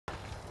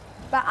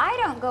But I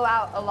don't go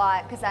out a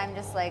lot because I'm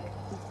just like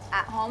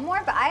at home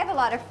more. But I have a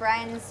lot of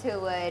friends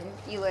who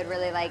you would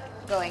really like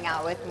going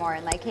out with more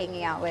and like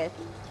hanging out with.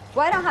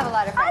 Well, I don't have a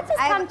lot of friends. I'll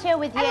just come chill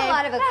with you. I have a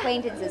lot of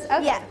acquaintances.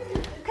 Okay. Yeah.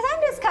 Because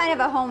I'm just kind of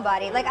a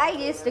homebody. Like, I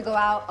used to go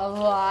out a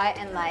lot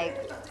and,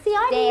 like, See,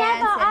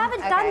 I haven't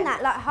okay. done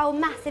that, like, whole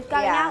massive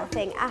going out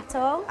thing at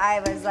all. I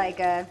was, like,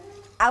 a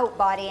out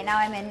body, and now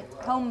I'm in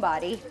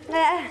homebody.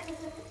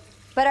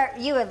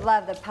 But you would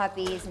love the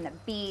puppies and the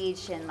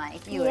beach, and,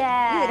 like, you would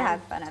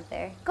have fun up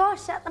there.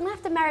 Gosh, I'm going to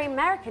have to marry an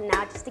American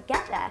now just to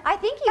get there. I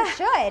think you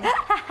should.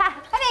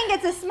 I think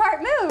it's a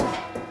smart move.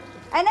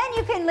 And then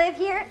you can live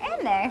here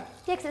and there.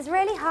 Yeah, because it's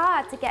really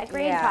hard to get a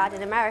green card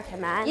in America,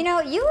 man. You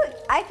know,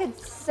 I could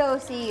so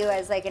see you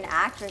as like an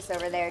actress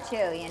over there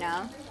too, you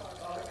know?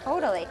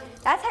 Totally.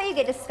 That's how you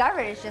get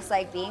discovered, is just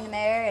like being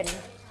there and...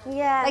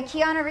 Yeah. Like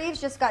Keanu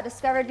Reeves just got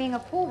discovered being a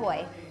pool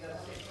boy.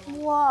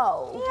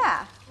 Whoa.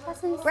 Yeah.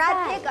 That's insane.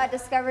 Brad Pitt got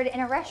discovered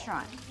in a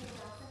restaurant.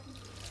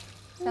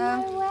 So,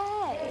 no way.